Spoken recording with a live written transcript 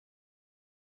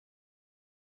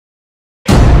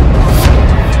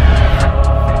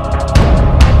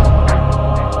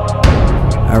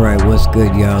What's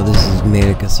good, y'all? This is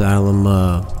Manik Asylum.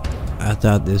 I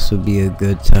thought this would be a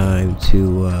good time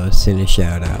to send a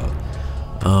shout out.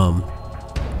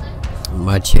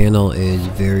 My channel is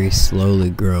very slowly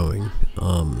growing.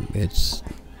 It's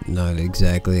not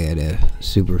exactly at a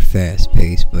super fast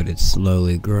pace, but it's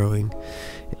slowly growing.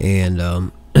 And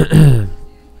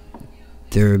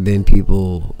there have been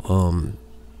people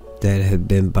that have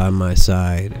been by my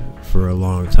side for a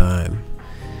long time.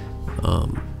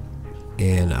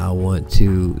 And I want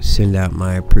to send out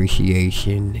my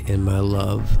appreciation and my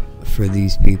love for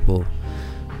these people.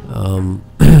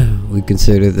 We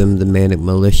consider them the Manik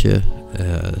Militia.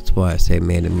 That's why I say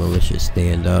Manik Militia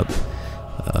stand up.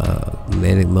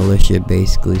 Manik Militia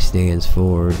basically stands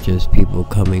for just people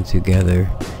coming together,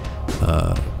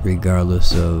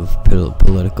 regardless of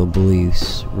political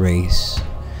beliefs, race,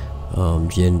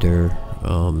 gender,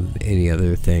 any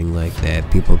other thing like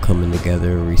that. People coming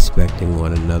together, respecting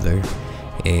one another,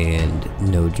 and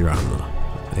no drama.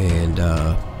 And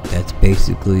that's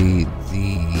basically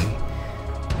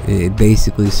it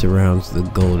basically surrounds the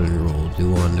golden rule: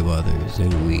 do unto others.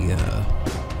 And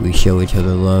we show each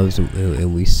other loves,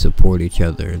 and we support each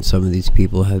other. And some of these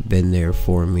people have been there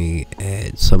for me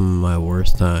at some of my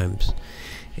worst times,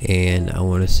 and I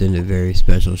want to send a very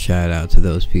special shout out to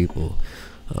those people.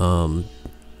 And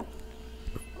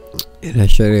I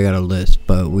should have got a list,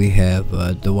 but we have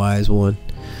the wise one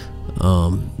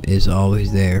is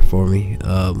always there for me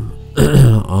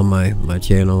on my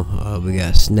channel. We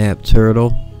got Snap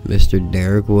Turtle, Mr.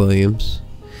 Derek Williams.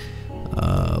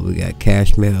 We got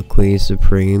Cashmail Queen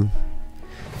Supreme.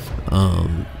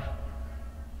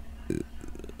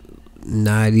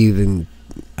 Not even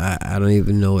I don't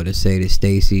even know what to say to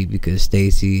Stacy, because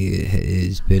Stacy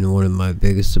has been one of my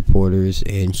biggest supporters,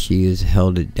 and she has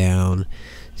held it down.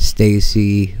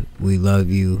 Stacy, we love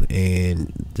you,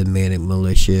 and the Manik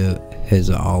Militia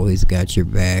has always got your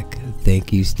back.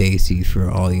 Thank you, Stacy, for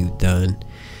all you've done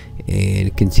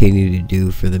and continue to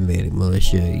do for the Manik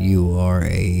Militia. You are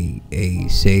a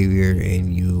savior,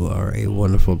 and you are a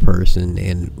wonderful person,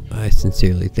 and I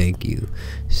sincerely thank you.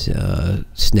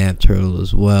 Snap Turtle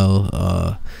as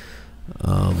well.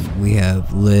 We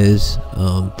have Liz.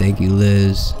 Thank you,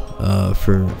 Liz,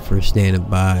 for standing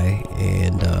by.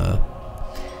 And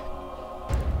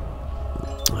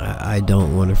I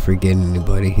don't want to forget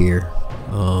anybody here.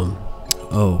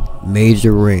 Oh,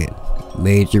 Major Rant.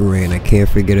 I can't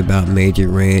forget about Major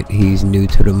Rant. He's new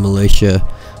to the militia.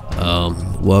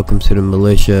 Welcome to the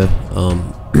militia.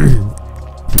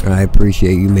 I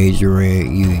appreciate you, Major Rant.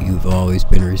 You've always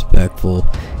been respectful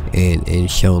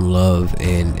and shown love,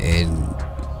 and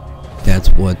that's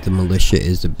what the militia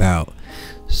is about.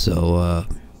 So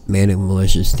Manik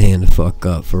Militia, stand the fuck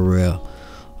up for real.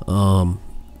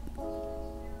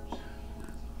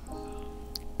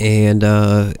 And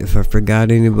if I forgot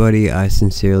anybody, I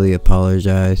sincerely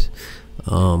apologize.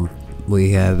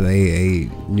 We have a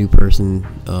new person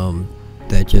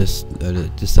that just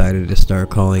decided to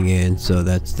start calling in, so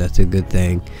that's a good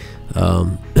thing.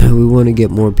 We want to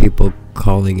get more people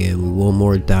calling in. We want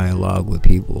more dialogue with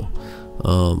people.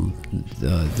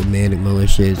 The Manik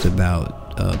Militia is about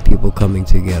people coming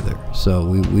together, so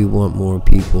we want more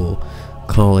people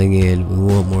calling in. We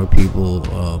want more people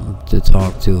to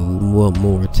talk to. We want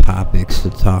more topics to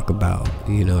talk about,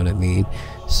 you know what I mean?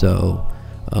 So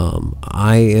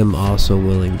I am also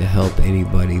willing to help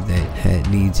anybody that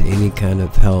needs any kind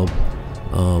of help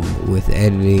with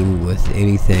editing, with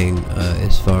anything,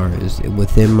 as far as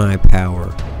within my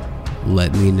power.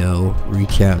 Let me know,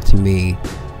 reach out to me.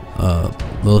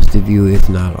 Most of you, if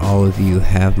not all of you,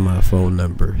 have my phone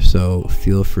number, so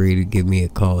feel free to give me a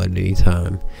call at any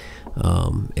time.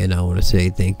 And I want to say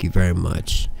thank you very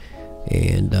much.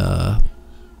 And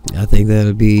I think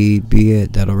that'll be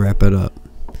it. That'll wrap it up.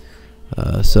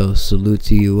 So salute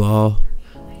to you all.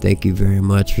 Thank you very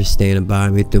much for standing by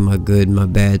me through my good and my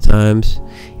bad times.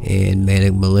 And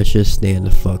Manik Militia, stand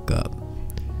the fuck up.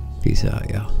 Peace out,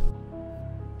 y'all.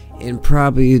 And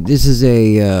probably this is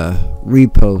a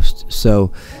repost,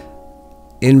 so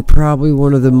in probably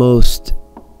one of the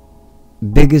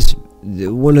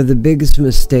biggest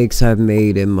mistakes I've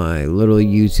made in my little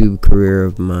YouTube career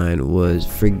of mine was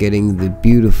forgetting the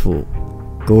beautiful,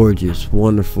 gorgeous,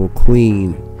 wonderful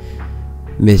queen,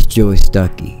 Miss Joy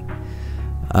Stuckey.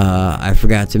 I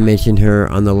forgot to mention her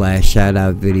on the last shout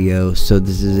out video, so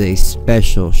this is a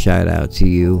special shout out to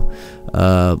you.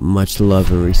 Much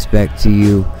love and respect to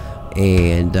you.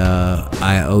 And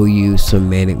I owe you some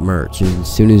Manik merch, and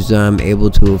as soon as I'm able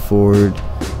to afford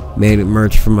Manik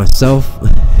merch for myself,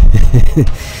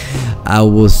 I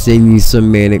will send you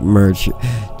some Manik merch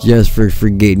just for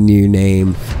forgetting your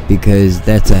name, because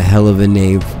that's a hell of a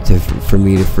name for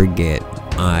me to forget.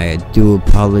 I do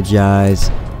apologize.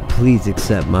 Please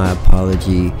accept my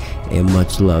apology, and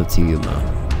much love to you,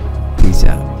 Mom. Peace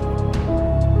out.